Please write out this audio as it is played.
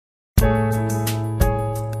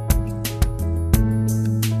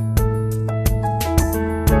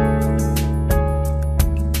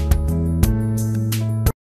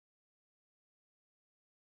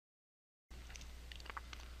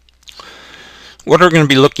What we're going to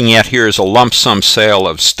be looking at here is a lump sum sale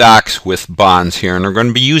of stocks with bonds here, and we're going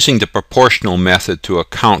to be using the proportional method to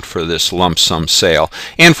account for this lump sum sale.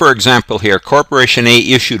 And for example here, Corporation A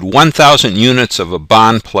issued 1,000 units of a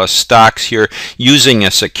bond plus stocks here using a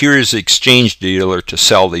securities exchange dealer to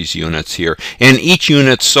sell these units here. And each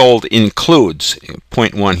unit sold includes,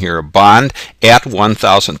 point one here, a bond at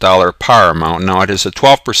 $1,000 par amount. Now it is a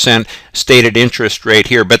 12% stated interest rate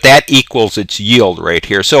here, but that equals its yield right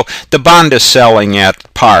here. So the bond is selling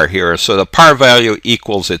at par here, so the par value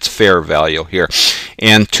equals its fair value here.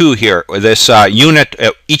 And two here, this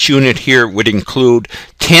each unit here would include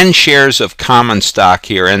 10 shares of common stock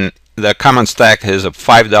here, and the common stock has a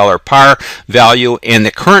 $5 par value, and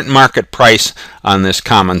the current market price on this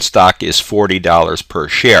common stock is $40 per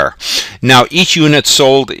share. Now each unit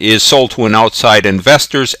sold is sold to an outside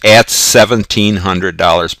investors at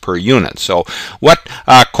 $1,700 per unit. So what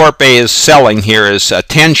Corp A is selling here is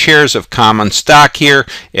 10 shares of common stock here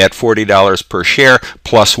at $40 per share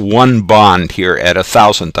plus one bond here at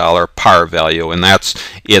 $1,000 par value, and that's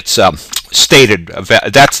its stated,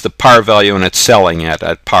 that's the par value, and it's selling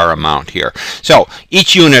at par amount here. So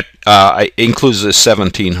each unit includes the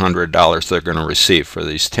 $1,700 they're going to receive for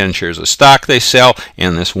these 10 shares of stock they sell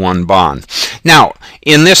and this one bond. Now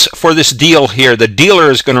for this deal here, the dealer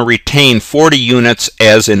is going to retain 40 units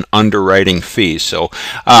as an underwriting fee. So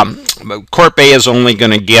Corp A is only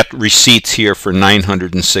going to get receipts here for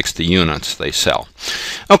 960 units they sell.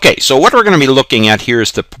 Okay, so what we're going to be looking at here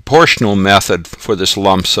is the proportional method for this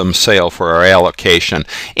lump sum sale for our allocation,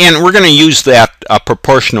 and we're going to use that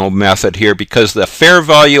proportional method here because the fair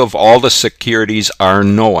value of all the securities are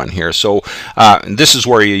known here. So this is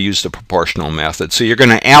where you use the proportional method. So you're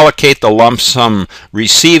going to allocate the lump sum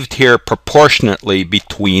received here proportionately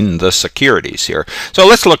between the securities here. So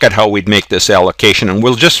let's look at how we'd make this allocation, and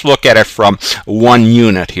we'll just look at it from one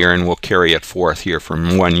unit here, and we'll carry it forth here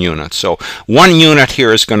from one unit. So one unit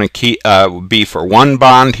here is going to be for one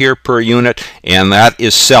bond here per unit, and that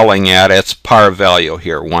is selling at its par value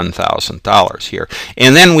here, $1,000 here.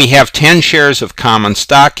 And then we have 10 shares of common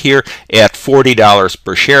stock here at $40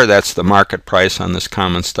 per share. That's the market price on this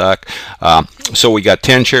common stock. So we got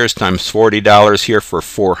 10 shares times $40 here for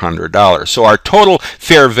 $400. So our total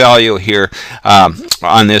fair value here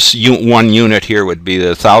on this one unit here would be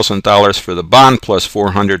the $1,000 for the bond plus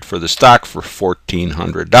 $400 for the stock for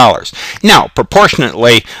 $1,400. Now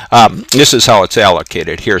proportionately, this is how it's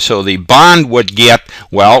allocated here. So the bond would get,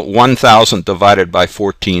 well, 1,000 divided by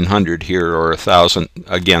 1,400 here, or 1,000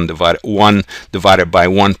 again divided by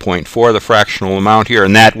 1.4, the fractional amount here,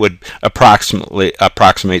 and that would approximate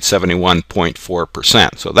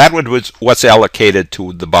 71.4%. So that was what's allocated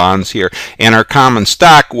to the bonds here. And our common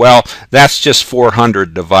stock, well, that's just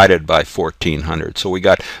 400 divided by 1,400. So we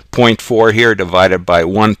got 0.4 here divided by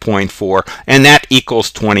 1.4, and that equals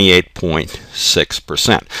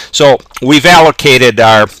 28.6%. So we've allocated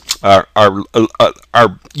our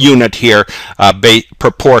unit here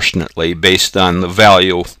proportionately based on the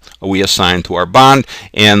value we assign to our bond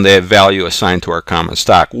and the value assigned to our common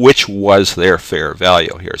stock, which was their fair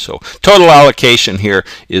value here. So total allocation here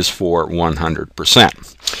is for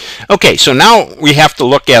 100%. Okay, so now we have to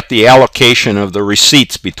look at the allocation of the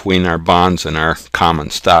receipts between our bonds and our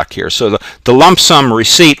common stock here. So the lump sum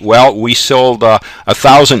receipt, well, we sold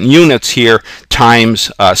 1,000 units here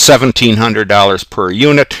times $1,700 per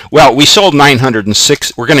unit. Well, we sold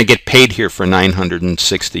 906. We're going to get paid here for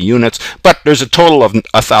 960 units, but there's a total of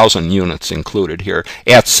 1,000 units included here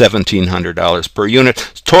at $1,700 per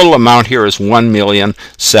unit. Total amount here is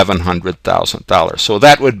 $1,700,000. So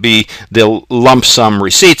that would be the lump sum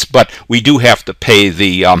receipts, but we do have to pay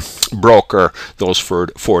the broker those for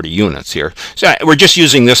 40 units here. So we're just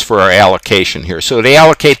using this for our allocation here. So to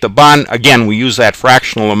allocate the bond, again, we use that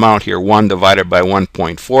fractional amount here, 1 divided by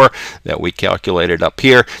 1.4 that we calculated up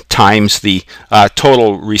here, times the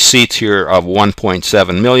total receipts here of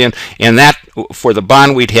 1.7 million, and that for the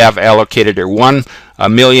bond we'd have allocated here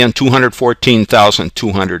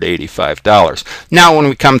 $1,214,285. Now when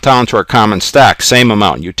we come down to our common stock, same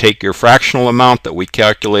amount. You take your fractional amount that we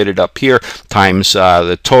calculated up here times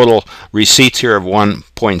the total receipts here of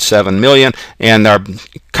 1.7 million, and our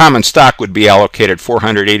common stock would be allocated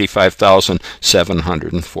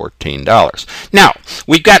 $485,714. Now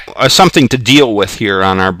we've got something to deal with here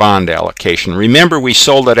on our bond allocation. Remember, we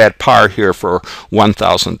sold it at par here for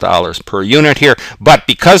 $1,000 per unit here, but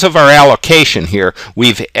because of our allocation here,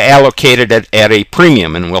 we've allocated it at a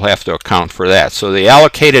premium, and we'll have to account for that. So the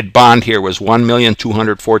allocated bond here was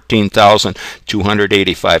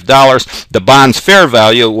 $1,214,285. The bond's fair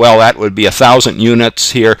value, well, that would be 1,000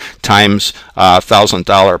 units here times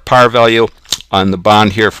 $1,000 par value, on the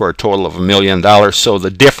bond here for a total of $1 million. So the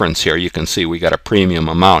difference here, you can see we got a premium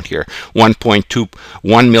amount here,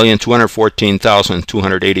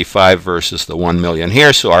 1,214,285 versus the 1 million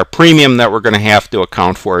here. So our premium that we're going to have to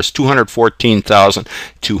account for is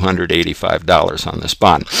 $214,285 on this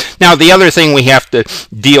bond. Now the other thing we have to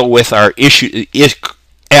deal with our issue is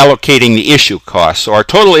allocating the issue costs. So our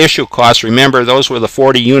total issue costs, remember, those were the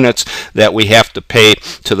 40 units that we have to pay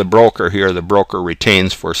to the broker here. The broker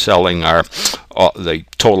retains for selling our the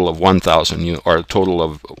total of 1,000 or a total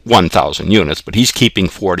of 1,000 units, but he's keeping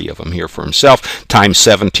 40 of them here for himself, times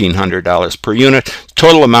 $1,700 per unit.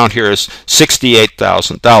 Total amount here is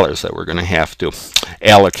 $68,000 that we're going to have to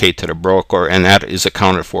allocate to the broker, and that is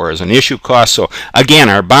accounted for as an issue cost. So again,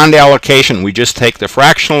 our bond allocation, we just take the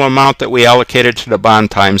fractional amount that we allocated to the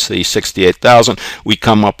bond times the $68,000. We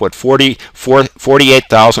come up with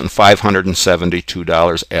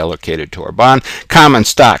 $48,572 allocated to our bond. Common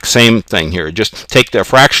stock, same thing here. Just take the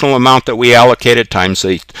fractional amount that we allocated times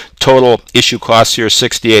the total issue cost here,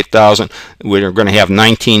 $68,000. We're going to have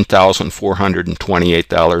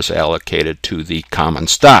 $19,428 allocated to the common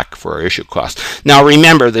stock for our issue cost. Now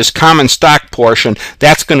remember, this common stock portion,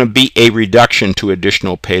 that's going to be a reduction to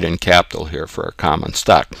additional paid-in capital here for our common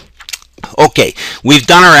stock. Okay, we've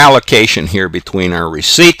done our allocation here between our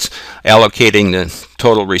receipts, allocating the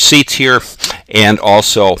total receipts here, and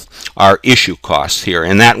also our issue costs here,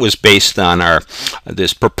 and that was based on our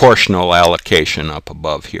this proportional allocation up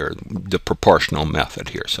above here, the proportional method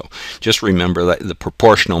here. So just remember that the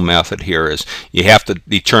proportional method here is you have to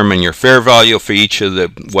determine your fair value for each of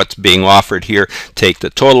the what's being offered here, take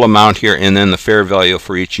the total amount here, and then the fair value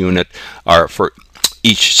for each unit, or for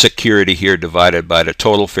each security here divided by the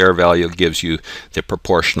total fair value gives you the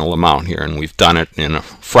proportional amount here, and we've done it in a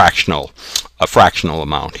fractional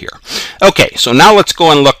amount here. Okay, so now let's go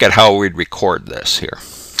and look at how we'd record this here.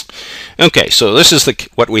 Okay, so this is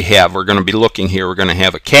what we have. We're going to be looking here. We're going to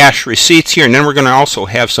have a cash receipts here, and then we're going to also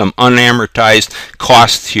have some unamortized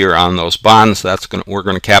costs here on those bonds. We're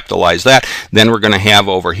going to capitalize that. Then we're going to have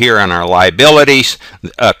over here on our liabilities,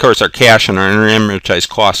 of course, our cash and our unamortized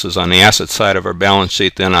costs is on the asset side of our balance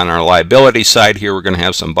sheet. Then on our liability side here, we're going to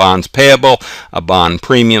have some bonds payable, a bond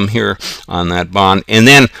premium here on that bond, and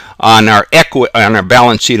then on our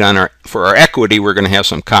balance sheet for our equity, we're going to have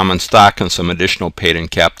some common stock and some additional paid-in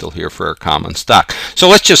capital here for our common stock. So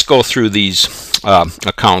let's just go through these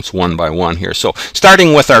accounts one by one here. So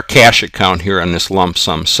starting with our cash account here on this lump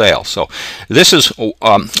sum sale. So this is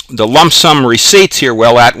the lump sum receipts here.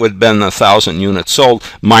 Well, that would have been the 1,000 units sold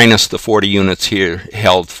minus the 40 units here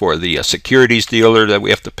held for the securities dealer that we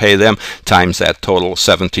have to pay them, times that total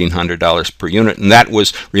 $1,700 per unit, and that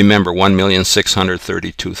was, remember,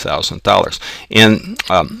 $1,632,000. And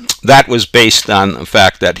that was based on the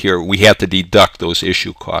fact that here we had to deduct those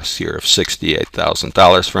issue costs here of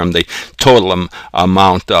 $68,000 from the total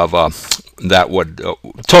amount of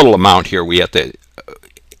total amount here. We had to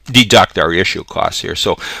deduct our issue costs here.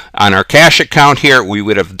 So on our cash account here, we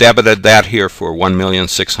would have debited that here for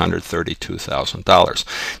 $1,632,000.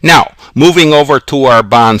 Now, moving over to our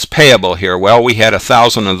bonds payable here, well, we had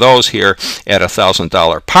 1,000 of those here at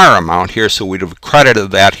 $1,000 par amount here, so we'd have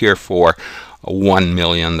credited that here for $1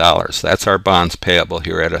 million. That's our bonds payable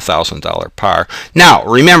here at $1,000 par. Now,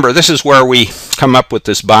 remember, this is where we come up with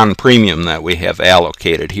this bond premium that we have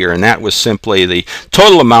allocated here, and that was simply the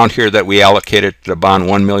total amount here that we allocated to the bond,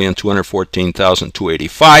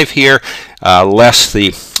 $1,214,285 here, less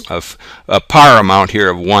the par amount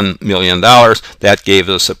here of $1 million. That gave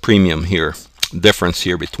us a premium here. Difference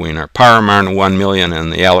here between our par amount of $1 million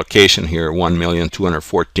and the allocation here,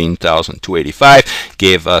 $1,214,285,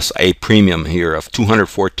 gave us a premium here of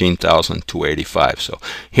 $214,285. So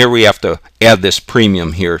here we have to add this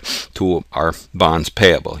premium here to our bonds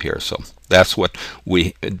payable here. So that's what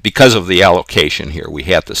because of the allocation here, we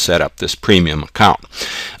had to set up this premium account.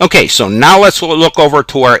 Okay, so now let's look over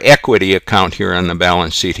to our equity account here on the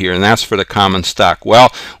balance sheet here, and that's for the common stock.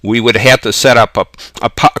 Well, we would have to set up a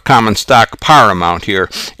common stock par amount here,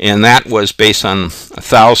 and that was based on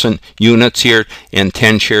 1,000 units here and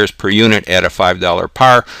 10 shares per unit at a $5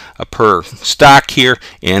 par per stock here,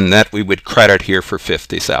 and that we would credit here for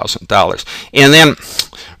 $50,000. And then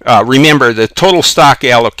remember, the total stock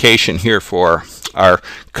allocation here for our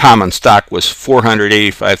common stock was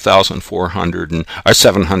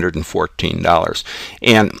 $485,714.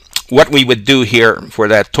 And what we would do here for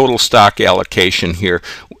that total stock allocation here,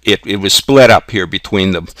 it was split up here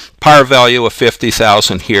between the par value of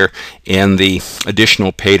 $50,000 here and the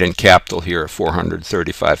additional paid-in capital here of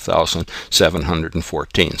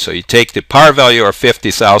 $435,714. So you take the par value of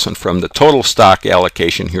 $50,000 from the total stock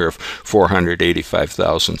allocation here of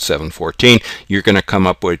 $485,714. You're going to come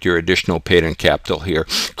up with your additional paid-in capital here.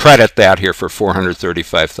 Credit that here for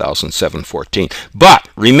 $435,714. But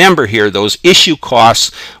remember here, those issue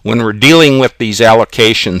costs, when we're dealing with these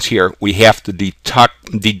allocations here, we have to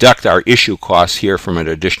deduct our issue costs here from an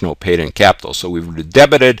additional paid-in capital. So we've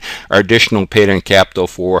debited our additional paid-in capital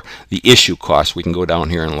for the issue costs. We can go down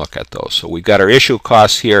here and look at those. So we've got our issue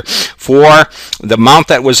costs here for the amount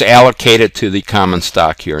that was allocated to the common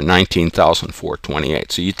stock here,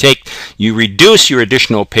 $19,428. So you reduce your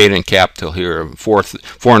additional paid-in capital here of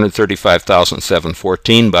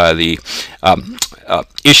 $435,714 by the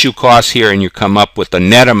issue costs here, and you come up with the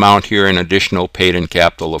net amount here in additional paid-in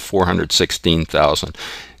capital of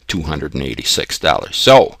 $416,286.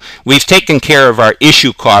 So we've taken care of our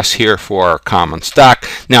issue costs here for our common stock.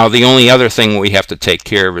 Now the only other thing we have to take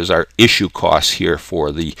care of is our issue costs here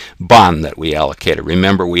for the bond that we allocated.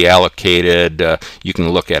 Remember, we allocated, you can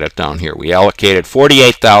look at it down here, we allocated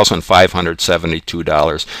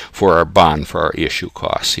 $48,572 for our bond for our issue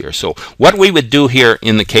costs here. So what we would do here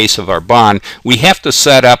in the case of our bond, we have to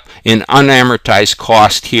set up an unamortized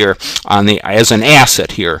cost here on as an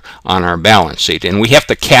asset here on our balance sheet, and we have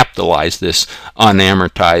to capitalize this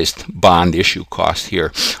unamortized bond issue cost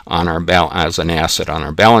here on our as an asset on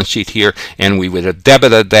our balance sheet here, and we would have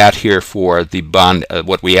debited that here for the bond,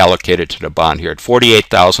 what we allocated to the bond here at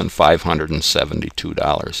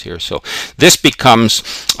 $48,572 here. So this becomes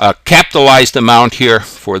a capitalized amount here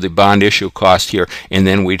for the bond issue cost here, and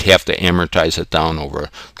then we'd have to amortize it down over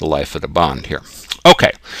the life of the bond here.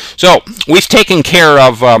 Okay, so we've taken care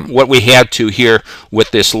of what we had to here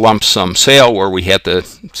with this lump sum sale, where we had to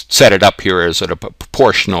set it up here as a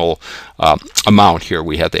proportional amount here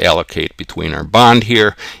we had to allocate between our bond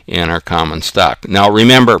here and our common stock. Now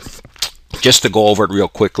remember, just to go over it real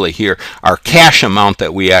quickly here, our cash amount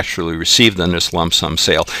that we actually received on this lump sum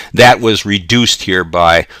sale, that was reduced here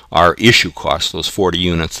by our issue costs, those 40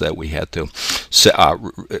 units that we had to,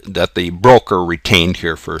 that the broker retained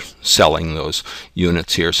here for selling those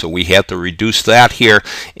units here. So we had to reduce that here.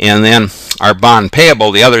 And then our bond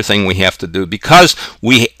payable, the other thing we have to do, because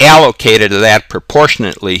we allocated that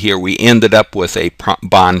proportionately here, we ended up with a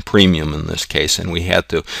bond premium in this case, and we had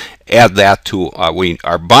to add that to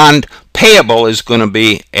our bond payable is going to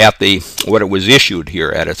be at what it was issued here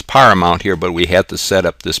at its par amount here, but we had to set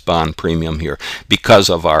up this bond premium here because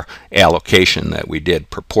of our allocation that we did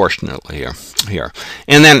proportionately here.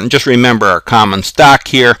 And then just remember our common stock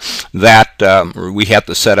here, that we had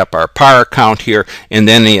to set up our par account here, and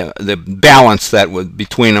then the balance that was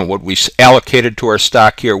between what we allocated to our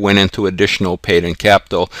stock here went into additional paid-in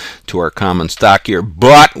capital to our common stock here,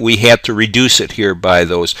 but we had to reduce it here by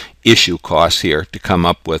those issue costs here to come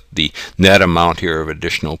up with the net amount here of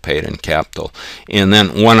additional paid-in capital. And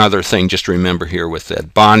then one other thing, just remember here with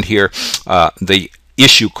that bond here, the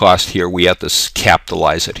issue cost here, we have to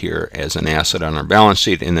capitalize it here as an asset on our balance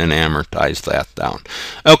sheet and then amortize that down.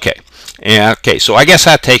 Okay. Okay, so I guess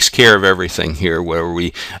that takes care of everything here, where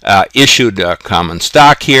we issued common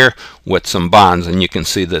stock here with some bonds, and you can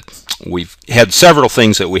see that we've had several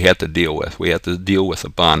things that we had to deal with. We had to deal with a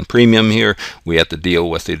bond premium here, we had to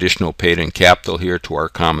deal with the additional paid-in capital here to our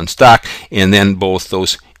common stock, and then both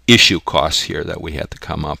those issue costs here that we had to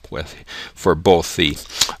come up with for both the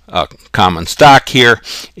common stock here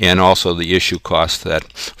and also the issue cost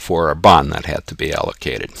that for a bond that had to be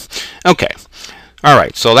allocated. Okay. All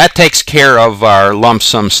right, so that takes care of our lump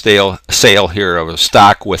sum sale here of a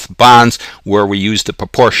stock with bonds, where we use the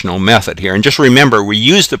proportional method here. And just remember, we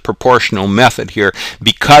used the proportional method here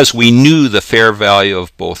because we knew the fair value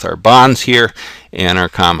of both our bonds here and our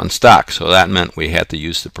common stock. So that meant we had to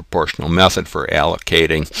use the proportional method for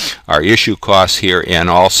allocating our issue costs here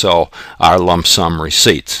and also our lump sum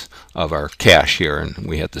receipts of our cash here, and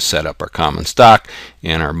we had to set up our common stock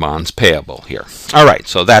and our bonds payable here. All right,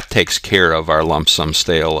 so that takes care of our lump sum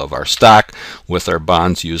sale of our stock with our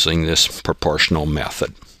bonds using this proportional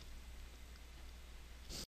method.